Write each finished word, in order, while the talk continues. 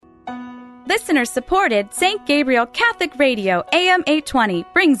Listener-supported St. Gabriel Catholic Radio AM 820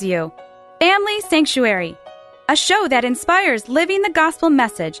 brings you Family Sanctuary, a show that inspires living the gospel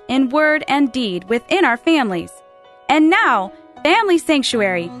message in word and deed within our families. And now, Family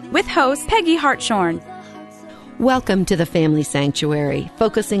Sanctuary with host Peggy Hartshorn. Welcome to the Family Sanctuary,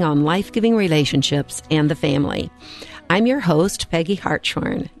 focusing on life-giving relationships and the family. I'm your host, Peggy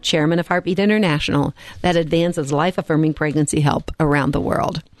Hartshorn, chairman of Heartbeat International, that advances life-affirming pregnancy help around the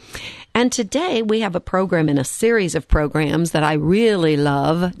world. And today we have a program in a series of programs that I really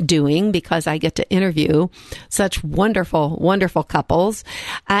love doing because I get to interview such wonderful, wonderful couples.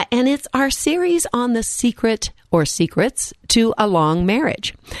 And it's our series on the secret or secrets to a long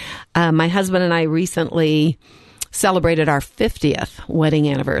marriage. My husband and I recently celebrated our 50th wedding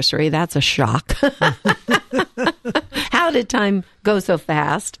anniversary. That's a shock. How did time go so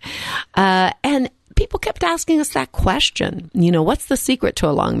fast? And people kept asking us that question. You know, what's the secret to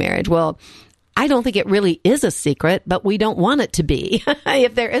a long marriage? Well, I don't think it really is a secret, but we don't want it to be.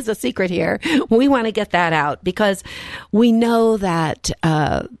 If there is a secret here, we want to get that out because we know that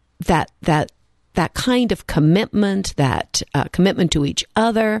that kind of commitment, that commitment to each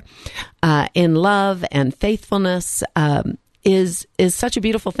other in love and faithfulness is such a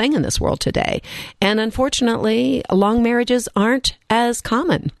beautiful thing in this world today. And unfortunately, long marriages aren't as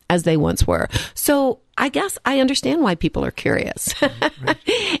common as they once were. So I guess I understand why people are curious. Right.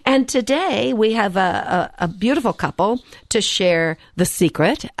 And today we have a beautiful couple to share the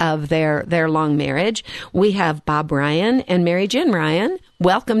secret of their long marriage. We have Bob Ryan and Mary Jen Ryan.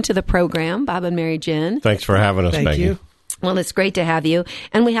 Welcome to the program, Bob and Mary Jen. Thanks for having us, Peggy. Thank you. Well, it's great to have you.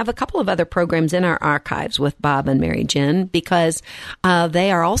 And we have a couple of other programs in our archives with Bob and Mary Jen because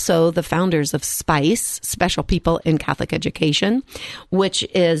they are also the founders of SPICE, Special People in Catholic Education, which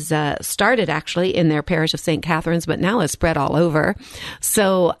is started actually in their parish of St. Catherine's, but now is spread all over.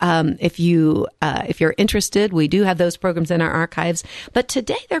 So if you're interested, we do have those programs in our archives. But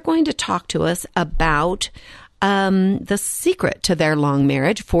today they're going to talk to us about the secret to their long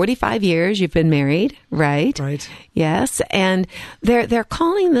marriage. 45 years you've been married, right? Right. Yes. And they're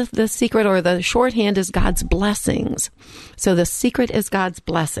calling the secret, or the shorthand is God's blessings. So the secret is God's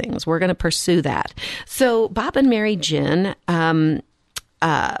blessings. We're going to pursue that. So Bob and Mary Jen, where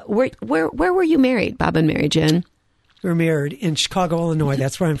were you married, Bob and Mary Jen? We were married in Chicago, Illinois.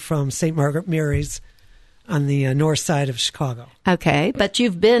 That's where I'm from, St. Margaret Mary's on the north side of Chicago. Okay. But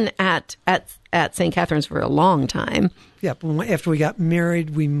you've been at St. Catherine's for a long time. Yep. After we got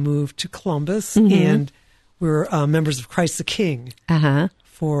married, we moved to Columbus, and we were members of Christ the King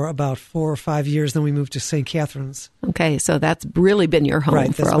for about 4 or 5 years. Then we moved to St. Catherine's. Okay, so that's really been your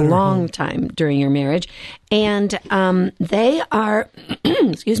home for a long time during your marriage. And they are,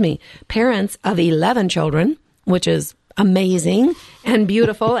 excuse me, parents of 11 children, which is amazing and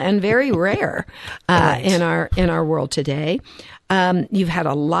beautiful and very rare in our world today. You've had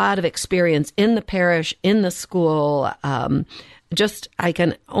a lot of experience in the parish, in the school. I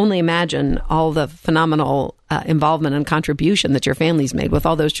can only imagine all the phenomenal involvement and contribution that your family's made with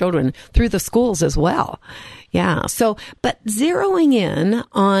all those children through the schools as well. Yeah. So, but zeroing in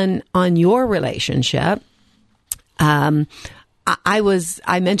on your relationship,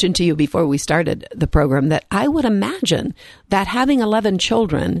 I mentioned to you before we started the program that I would imagine that having 11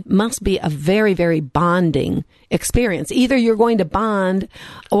 children must be a very, very bonding experience. Either you're going to bond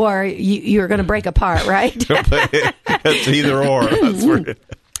or you're going to break apart, right? It's either or. That's where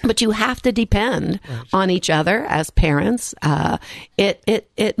But you have to depend on each other as parents.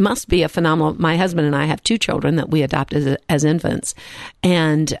 It must be a phenomenal. My husband and I have 2 children that we adopted as infants,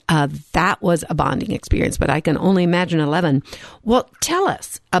 and that was a bonding experience. But I can only imagine 11. Well, tell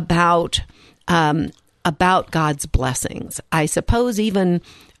us about God's blessings. I suppose even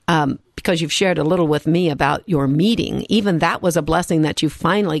because you've shared a little with me about your meeting, even that was a blessing that you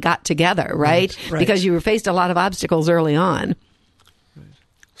finally got together, right? Right. Because you faced a lot of obstacles early on.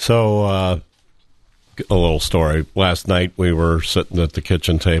 So, a little story. Last night we were sitting at the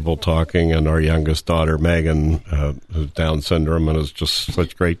kitchen table talking, and our youngest daughter, Megan, who's Down syndrome and is just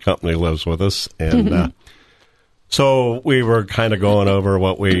such great company, lives with us. And so we were kind of going over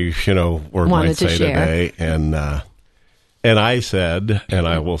what we, might say today. And I said, and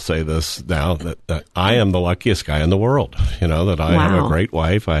I will say this now, that I am the luckiest guy in the world, that I have a great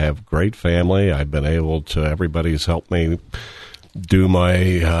wife. I have a great family. I've been able to, everybody's helped me do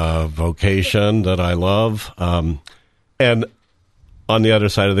my vocation that I love. And on the other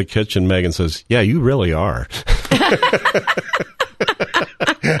side of the kitchen, Megan says, "Yeah, you really are."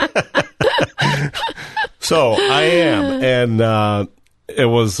 So I am. And it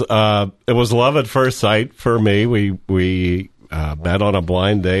was love at first sight for me. We met on a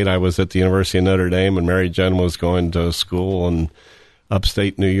blind date. I was at the University of Notre Dame, and Mary Jen was going to school in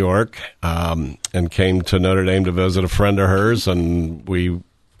upstate New York, and came to Notre Dame to visit a friend of hers, and we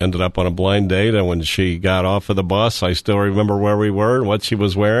ended up on a blind date. And when she got off of the bus, I still remember where we were and what she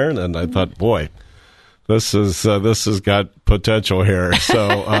was wearing, and I thought, boy, this has got potential here.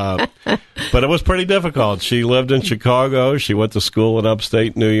 So, but it was pretty difficult. She lived in Chicago. She went to school in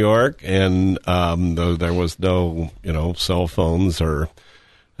upstate New York, and there was no, cell phones or.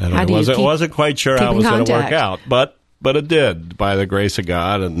 I wasn't quite sure how it was going to work out, but it did, by the grace of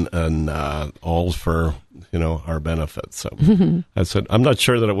God, and all's for our benefit. So I said, I'm not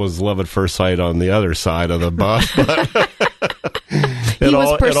sure that it was love at first sight on the other side of the bus, but. It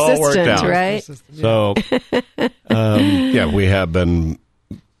all worked out, right? So, we have been.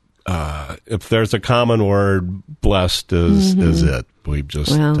 If there's a common word, blessed is it. We've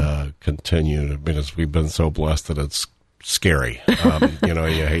just continued because we've been so blessed that it's scary.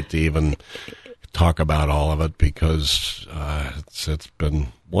 You hate to even talk about all of it because it's been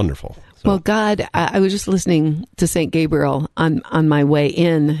wonderful. So. Well, God, I was just listening to St. Gabriel on my way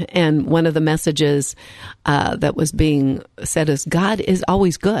in, and one of the messages that was being said is, God is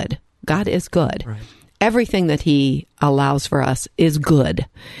always good. God is good. Right. Everything that he allows for us is good.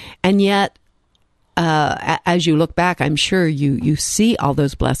 And yet, as you look back, I'm sure you see all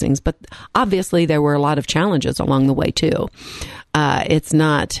those blessings, but obviously there were a lot of challenges along the way too. It's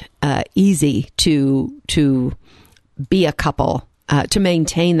not easy to be a couple, to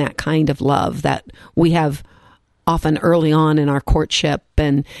maintain that kind of love that we have often early on in our courtship,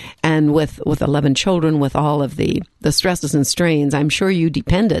 and with 11 children, with all of the stresses and strains. I'm sure you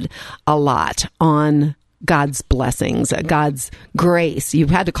depended a lot on God's blessings, God's grace. You've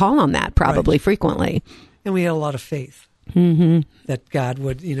had to call on that probably frequently. And we had a lot of faith that God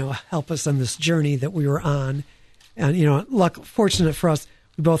would, help us on this journey that we were on. And, fortunate for us,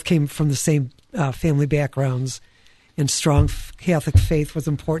 we both came from the same family backgrounds, and strong Catholic faith was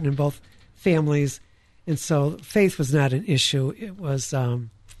important in both families. And so faith was not an issue. It was,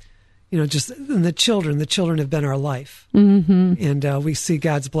 just and the children have been our life. Mm-hmm. And we see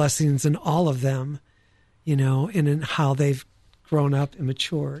God's blessings in all of them, and in how they've grown up and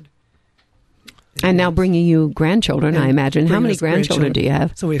matured. And now bringing you grandchildren, I imagine. How many grandchildren do you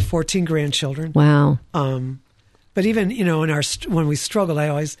have? So we have 14 grandchildren. Wow. But even, when we struggled, I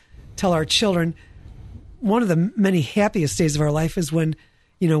always tell our children, one of the many happiest days of our life is when,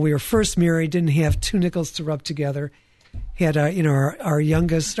 we were first married, didn't have two nickels to rub together, had, our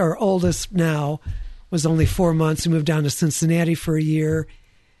youngest, our oldest now was only 4 months. We moved down to Cincinnati for a year,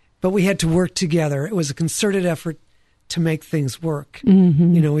 but we had to work together. It was a concerted effort to make things work.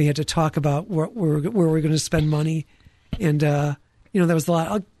 Mm-hmm. We had to talk about where we're going to spend money. And, there was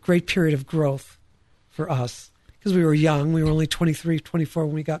a great period of growth for us because we were young. We were only 23, 24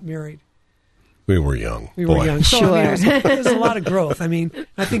 when we got married. We were young. So, sure. It was a lot of growth. I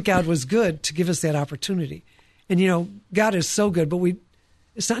think God was good to give us that opportunity. And, God is so good, but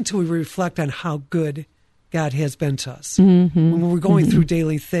it's not until we reflect on how good God has been to us. Mm-hmm. When we're going through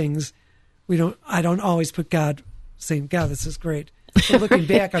daily things, I don't always put God saying, God, this is great. But looking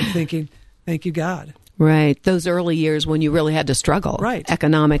back, I'm thinking, thank you, God. Right. Those early years when you really had to struggle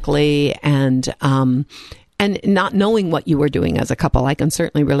economically and not knowing what you were doing as a couple. I can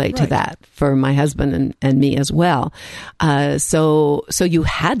certainly relate to that for my husband and me as well. So you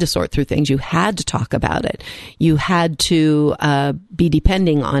had to sort through things. You had to talk about it. You had to be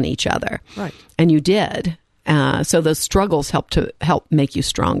depending on each other. Right. And you did. So those struggles help make you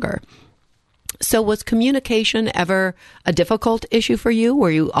stronger. So was communication ever a difficult issue for you?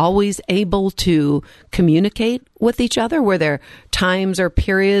 Were you always able to communicate with each other? Were there times or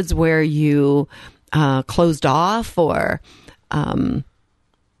periods where you closed off, or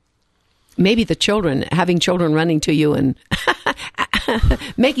maybe having children running to you and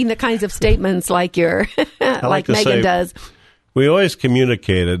making the kinds of statements like like Megan does? We always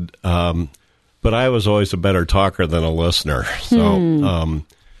communicated, but I was always a better talker than a listener. So,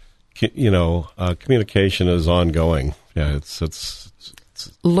 communication is ongoing. Yeah, it's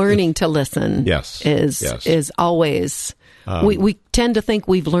learning to listen. Yes, is always. We tend to think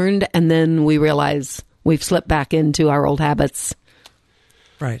we've learned, and then we realize we've slipped back into our old habits.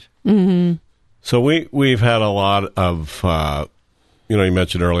 Right. Mm-hmm. So we've had a lot of, you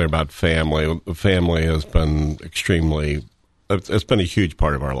mentioned earlier about family. Family has been it's been a huge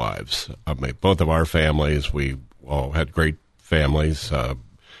part of our lives. Both of our families, we all had great families.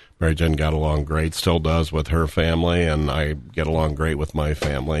 Mary Jen got along great, still does with her family, and I get along great with my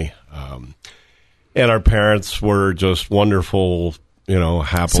family. And our parents were just wonderful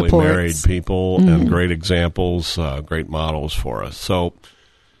happily Supports. married people and great examples, great models for us. So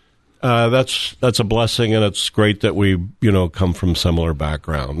that's a blessing, and it's great that we, come from similar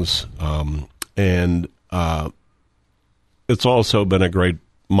backgrounds. And it's also been a great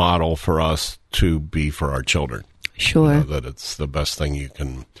model for us to be for our children. Sure. That it's the best thing you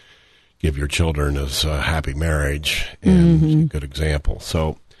can give your children is a happy marriage and a good example.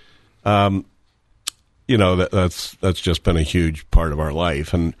 So, that's just been a huge part of our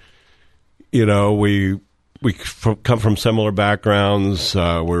life. And, we come from similar backgrounds.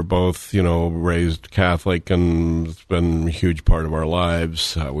 We're both, raised Catholic, and it's been a huge part of our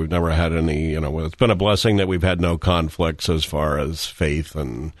lives. We've never had any, it's been a blessing that we've had no conflicts as far as faith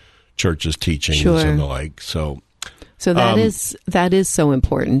and church's teachings Sure. and the like. So that is so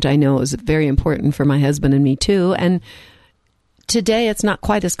important. I know it was very important for my husband and me too. And today it's not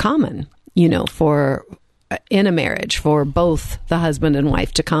quite as common, for in a marriage for both the husband and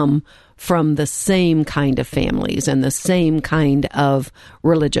wife to come from the same kind of families and the same kind of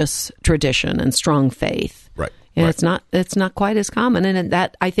religious tradition and strong faith. Right. And right. it's not quite as common, and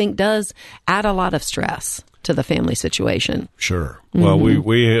that I think does add a lot of stress to the family situation. Sure. Well,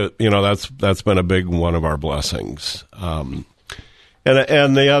 we that's been a big one of our blessings. And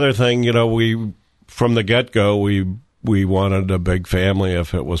the other thing, we from the get-go we wanted a big family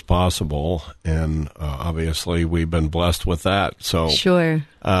if it was possible, and obviously we've been blessed with that. So sure.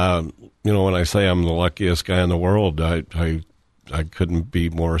 When I say I'm the luckiest guy in the world, I couldn't be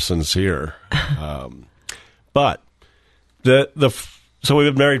more sincere. But so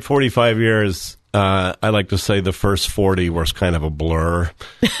we've been married 45 years. I like to say the first 40 was kind of a blur.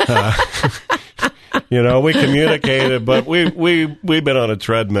 We communicated, but we've been on a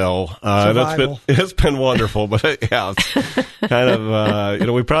treadmill. It's been wonderful, but it's kind of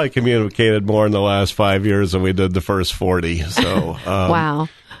we probably communicated more in the last 5 years than we did the first 40. So wow.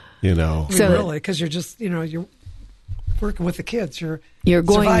 So really, because you're just you're working with the kids. You're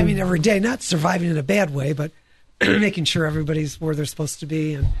surviving every day, not surviving in a bad way, but making sure everybody's where they're supposed to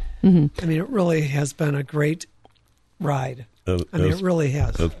be. And I mean, it really has been a great ride. It really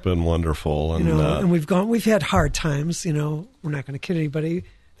has. It's been wonderful, and and we've had hard times. We're not going to kid anybody.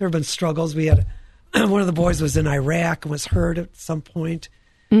 There have been struggles. We had one of the boys was in Iraq and was hurt at some point,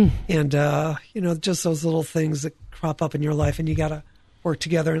 and just those little things that crop up in your life, and you got to work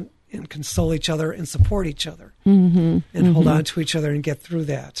together and console each other and support each other, and hold on to each other and get through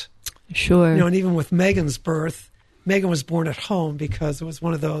that. Sure. And even with Megan's birth, Megan was born at home because it was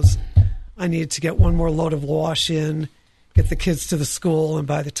one of those, I needed to get one more load of wash in, get the kids to the school, and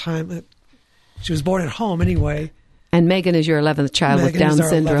by the time that she was born at home anyway. And Megan is your 11th child with Down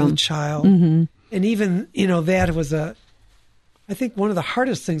syndrome. Megan is our 11th child. And even, that was I think one of the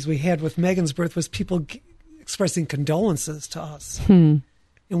hardest things we had with Megan's birth was people expressing condolences to us. And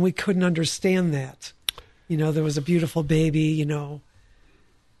we couldn't understand that. There was a beautiful baby, And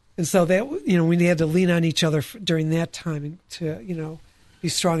so that, we had to lean on each other during that time to, be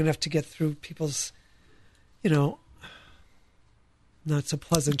strong enough to get through people's, not so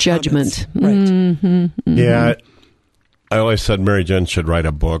pleasant judgment. Right. Yeah. I always said Mary Jane should write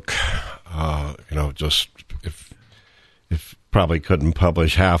a book, just if probably couldn't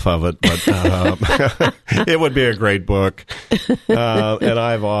publish half of it, but it would be a great book. And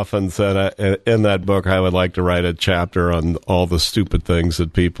I've often said in that book, I would like to write a chapter on all the stupid things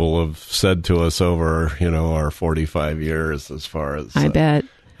that people have said to us over, our 45 years as far as I bet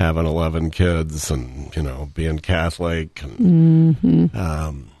having 11 kids and, being Catholic. And,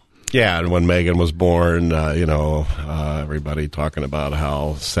 and when Megan was born, everybody talking about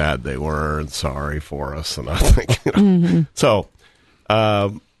how sad they were and sorry for us. And I think, so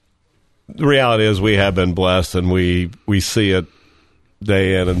the reality is we have been blessed, and we see it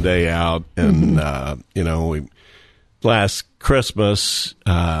day in and day out. And, last Christmas,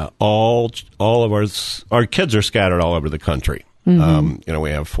 all of our kids are scattered all over the country. We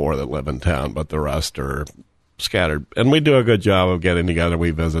have 4 that live in town, but the rest are scattered, and we do a good job of getting together.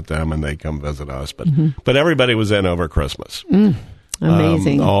 We visit them and they come visit us, but everybody was in over Christmas.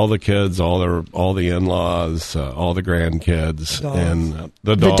 Amazing. All the kids, all the in-laws, all the grandkids, and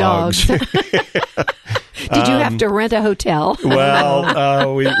the dogs. Did you have to rent a hotel?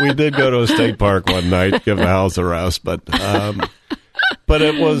 Well, we did go to a state park one night, give the house a rest, but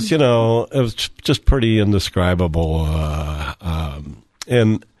it was, it was just pretty indescribable.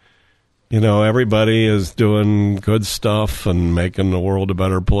 And, everybody is doing good stuff and making the world a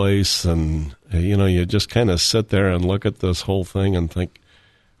better place. And, you just kind of sit there and look at this whole thing and think,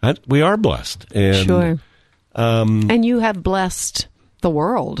 we are blessed. And, sure. And you have blessed the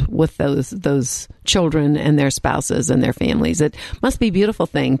world with those children and their spouses and their families. It must be a beautiful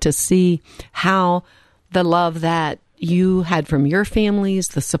thing to see how the love that you had from your families,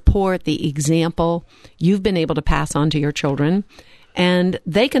 the support, the example, you've been able to pass on to your children, and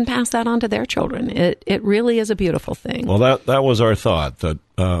they can pass that on to their children. It really is a beautiful thing. Well, that was our thought, that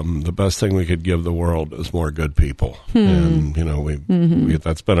the best thing we could give the world is more good people. And, we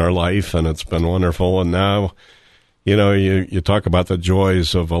that's been our life, and it's been wonderful. And now, you talk about the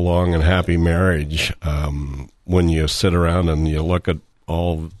joys of a long and happy marriage. When you sit around and you look at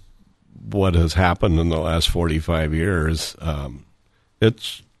all what has happened in the last 45 years,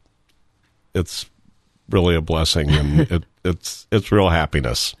 it's really a blessing, and it's real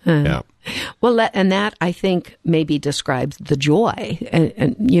happiness. Yeah. Well, and that, I think, maybe describes the joy.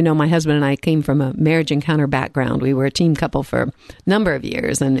 And my husband and I came from a marriage encounter background. We were a team couple for a number of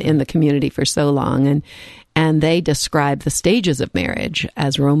years and in the community for so long. And they describe the stages of marriage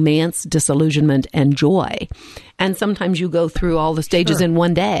as romance, disillusionment, and joy. And sometimes you go through all the stages in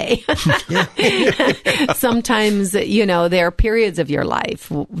one day. Sometimes, there are periods of your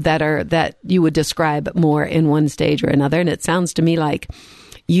life that you would describe more in one stage or another. And it sounds to me like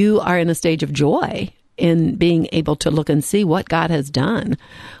you are in a stage of joy in being able to look and see what God has done,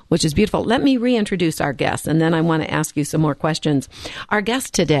 which is beautiful. Let me reintroduce our guests, and then I want to ask you some more questions. Our guests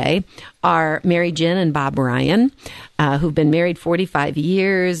today are Mary Jen and Bob Ryan, who've been married 45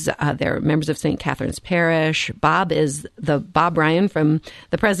 years. They're members of St. Catherine's Parish. Bob is the Bob Ryan, from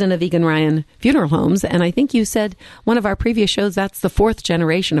the president of Egan Ryan Funeral Homes, and I think you said one of our previous shows, that's the fourth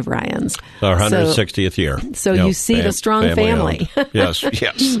generation of Ryans. Our 160th year. So you see the strong family. Yes.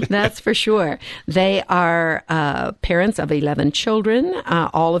 That's for sure. They are parents of 11 children,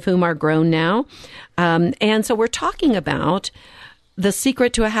 all of whom are grown now. And so we're talking about the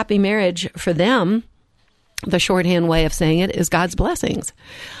secret to a happy marriage for them. The shorthand way of saying it is God's blessings.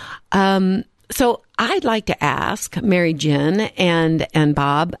 So I'd like to ask Mary Jen and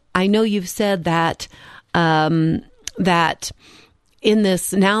Bob, I know you've said that that in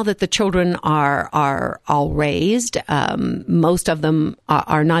this, now that the children are all raised, most of them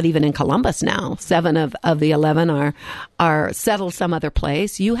are not even in Columbus now. 7 of the 11 are settled some other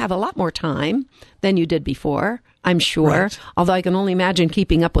place. You have a lot more time than you did before, I'm sure. Right. Although I can only imagine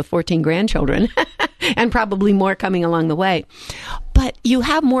keeping up with 14 grandchildren and probably more coming along the way. But you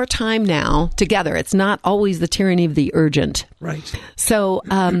have more time now together. It's not always the tyranny of the urgent. Right. So,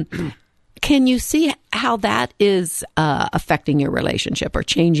 can you see how that is affecting your relationship or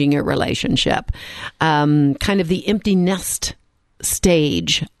changing your relationship? Kind of the empty nest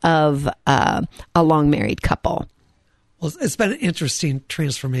stage of a long married couple. Well, it's been an interesting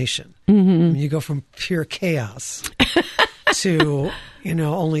transformation. Mm-hmm. I mean, you go from pure chaos to,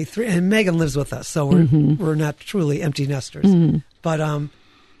 only 3. And Megan lives with us, so we're not truly empty nesters. Mm-hmm. But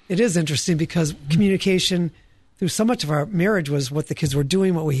it is interesting because communication through so much of our marriage was what the kids were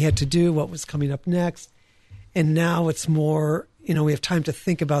doing, what we had to do, what was coming up next. And now it's more, we have time to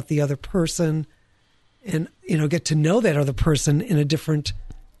think about the other person and, get to know that other person in a different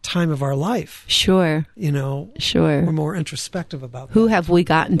time of our life. Sure. Sure. We're more introspective about that. Who have we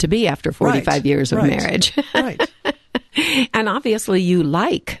gotten to be after 45 years of marriage? Right. And obviously you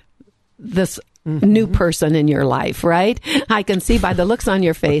like this new person in your life, right? I can see by the looks on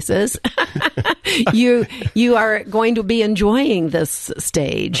your faces. You are going to be enjoying this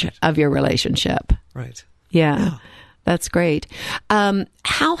stage of your relationship. Right. Yeah. That's great. How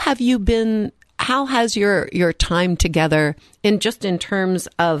has your time together in terms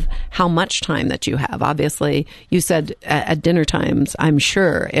of how much time that you have? Obviously, you said at dinner times, I'm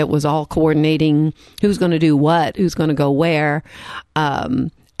sure it was all coordinating who's going to do what, who's going to go where.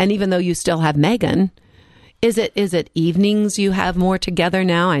 And even though you still have Megan, is it evenings you have more together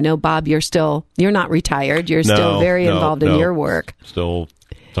now? I know, Bob, you're not retired. You're still very involved in your work. Still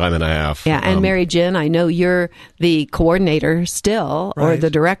time and a half. Yeah, and Mary Jen, I know you're the coordinator still, or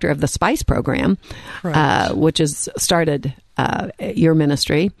the director of the SPICE program, which has started your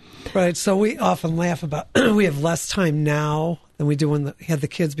ministry. Right, so we often laugh about we have less time now than we do when we had the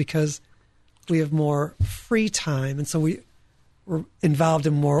kids because we have more free time, and so we're involved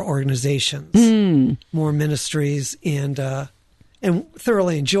in more organizations, more ministries, and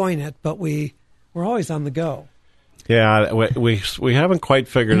thoroughly enjoying it, but we're always on the go. Yeah, we haven't quite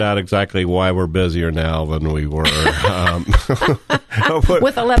figured out exactly why we're busier now than we were. With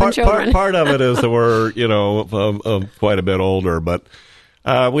 11 children. Part of it is that we're, quite a bit older, but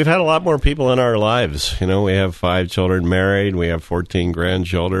we've had a lot more people in our lives. We have 5 children married, we have 14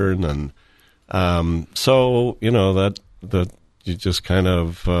 grandchildren, and so, that you just kind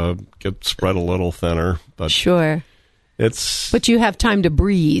of get spread a little thinner. But sure. But you have time to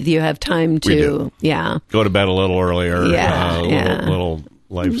breathe. You have time to, We do. yeah. Go to bed a little earlier. Yeah, yeah. Little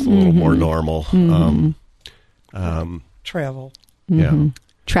life's a little more normal. Travel. Yeah.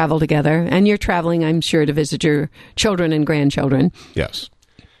 Travel together. And you're traveling, I'm sure, to visit your children and grandchildren. Yes.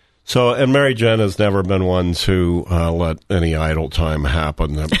 So, and Mary Jen has never been one to let any idle time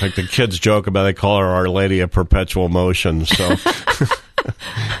happen. In fact, the kids joke about, they call her Our Lady of Perpetual Motion. So,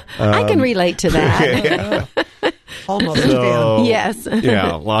 I can relate to that. yeah. Almost. So, Yes.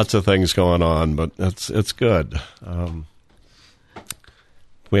 yeah, lots of things going on, but it's good.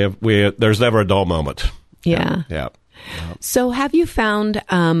 There's never a dull moment. Yeah. Yeah. So have you found,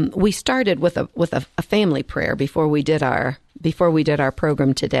 we started with a family prayer before we did our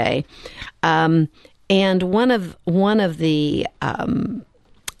program today. And one of the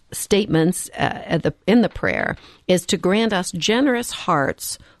statements in the prayer is to grant us generous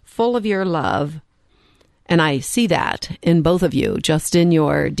hearts full of your love. And I see that in both of you, just in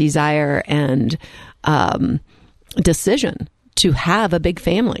your desire and decision to have a big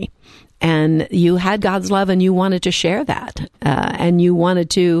family. And you had God's love and you wanted to share that. And you wanted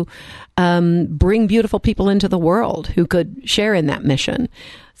to bring beautiful people into the world who could share in that mission.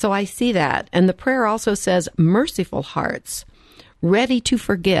 So I see that. And the prayer also says, merciful hearts, ready to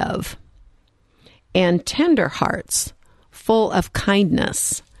forgive, and tender hearts, full of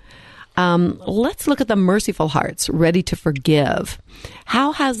kindness. Let's look at the merciful hearts, ready to forgive.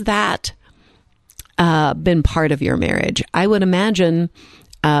 How has that been part of your marriage? I would imagine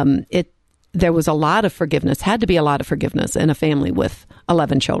there was a lot of forgiveness, had to be a lot of forgiveness in a family with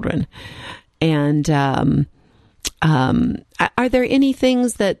 11 children. And are there any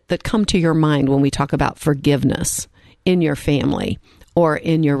things that come to your mind when we talk about forgiveness in your family or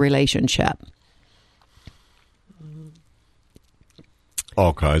in your relationship?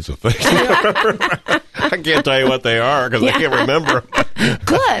 All kinds of things. I can't tell you what they are because I can't remember.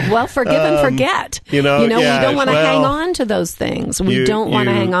 Good. Well, forgive and forget. We don't want to hang on to those things. We don't want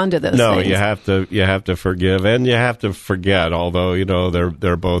to hang on to those things. No, you have to forgive and you have to forget. Although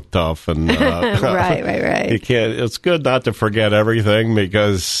they're both tough and right. You can't. It's good not to forget everything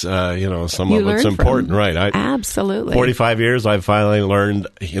because some of it's important, right? Absolutely. 45 years, I've finally learned.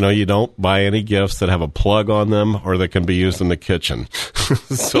 You don't buy any gifts that have a plug on them or that can be used in the kitchen.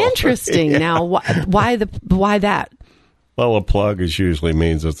 Interesting. Yeah. Now, why that? Well, a plug usually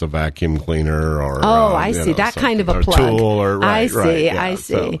means it's a vacuum cleaner or I see that kind of a plug. Tool or right, I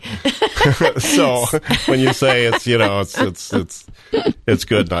see. So when you say it's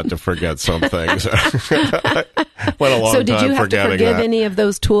good not to forget some things. Went a long so did time you have to forgive that. any of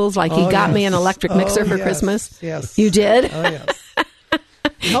those tools? Like he got me an electric mixer for Christmas. Yes, you did. Oh yes.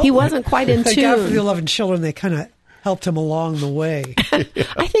 He wasn't quite in tune. God for the 11 children, they kind of helped him along the way.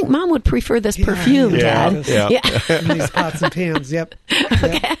 I think Mom would prefer this perfume, Dad. These pots and pans. Yep.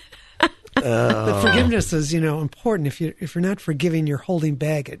 Okay. But forgiveness is, important. If you're not forgiving, you're holding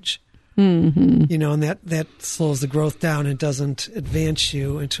baggage. Mm-hmm. And that slows the growth down and doesn't advance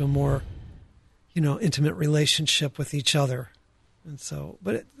you into a more, intimate relationship with each other. And so,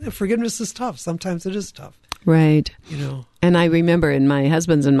 but forgiveness is tough. Sometimes it is tough. Right. And I remember in my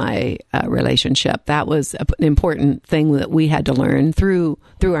husband's and my relationship, that was an important thing that we had to learn through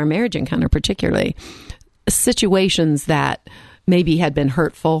our marriage encounter, particularly situations that maybe had been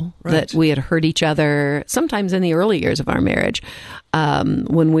hurtful, that we had hurt each other, sometimes in the early years of our marriage,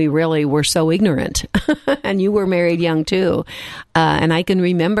 when we really were so ignorant. And you were married young too. And I can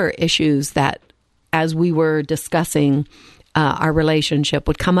remember issues that as we were discussing our relationship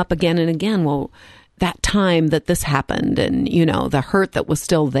would come up again and again. Well, that time that this happened and, the hurt that was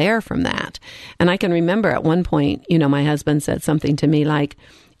still there from that. And I can remember at one point, my husband said something to me like,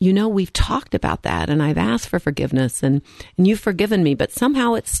 we've talked about that and I've asked for forgiveness and you've forgiven me, but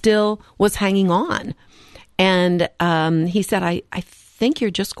somehow it still was hanging on. And he said, I think you're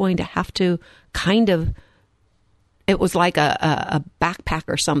just going to have to kind of, it was like a backpack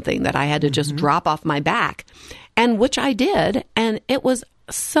or something that I had to just drop off my back, and which I did. And it was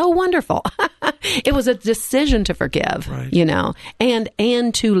so wonderful. It was a decision to forgive,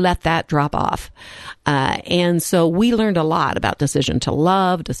 and to let that drop off. And so we learned a lot about decision to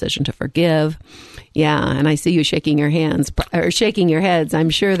love, decision to forgive. Yeah. And I see you shaking your hands or shaking your heads. I'm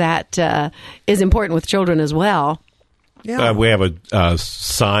sure that is important with children as well. Yeah. We have a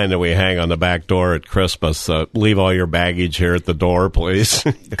sign that we hang on the back door at Christmas. Leave all your baggage here at the door, please.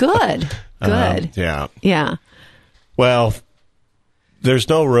 Good. Yeah. Yeah. Well, there's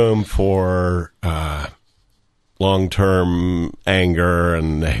no room for long-term anger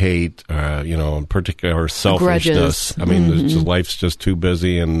and hate, in particular selfishness. Grudges. I mean, life's just too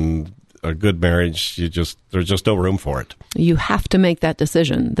busy, and a good marriage, there's just no room for it. You have to make that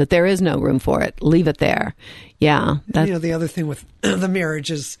decision that there is no room for it. Leave it there. Yeah. The other thing with the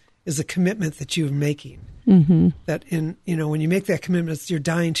marriage is a commitment that you're making. Mm-hmm. That when you make that commitment, you're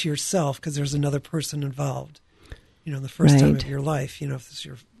dying to yourself because there's another person involved. The first time of your life. If this is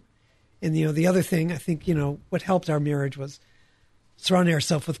your, and the other thing I think what helped our marriage was surrounding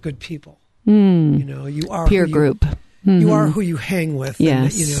ourselves with good people. You are peer group. You are who you hang with.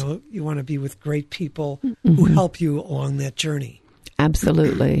 Yes. And, you want to be with great people who help you along that journey.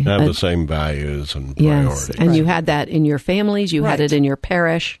 Absolutely. Have the same values and priorities. Yes, and you had that in your families. You had it in your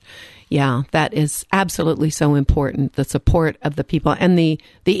parish. Yeah, that is absolutely so important, the support of the people and the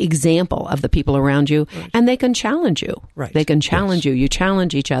example of the people around you. Right. And they can challenge you. Right. They can challenge you. You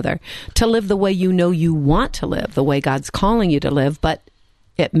challenge each other to live the way you want to live, the way God's calling you to live, but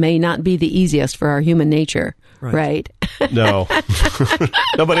it may not be the easiest for our human nature, right? No.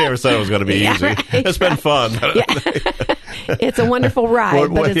 Nobody ever said it was going to be easy. Right, it's been fun. It's a wonderful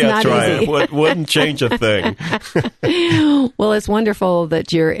ride, but it's not easy. It wouldn't change a thing. Well, it's wonderful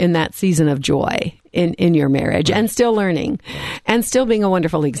that you're in that season of joy in your marriage and still learning and still being a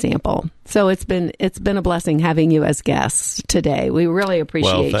wonderful example. So it's been a blessing having you as guests today. We really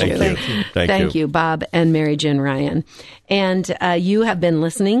appreciate you. Thank you. Thank you, Bob and Mary Jen Ryan. And you have been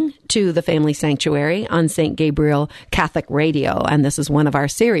listening to The Family Sanctuary on St. Gabriel Catholic Radio. And this is one of our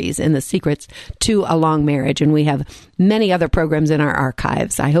series in the Secrets to a Long Marriage. And we have many other programs in our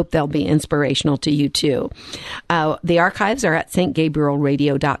archives. I hope they'll be inspirational to you too. The archives are at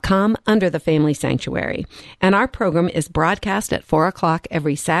stgabrielradio.com under The Family Sanctuary. And our program is broadcast at 4 o'clock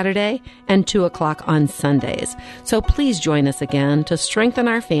every Saturday and 2 o'clock on Sundays. So please join us again to strengthen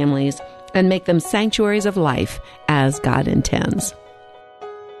our families and make them sanctuaries of life as God intends.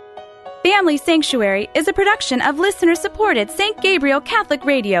 Family Sanctuary is a production of listener-supported St. Gabriel Catholic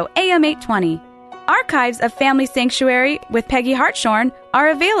Radio, AM 820. Archives of Family Sanctuary with Peggy Hartshorn are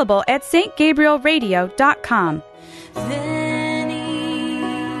available at stgabrielradio.com. Veni,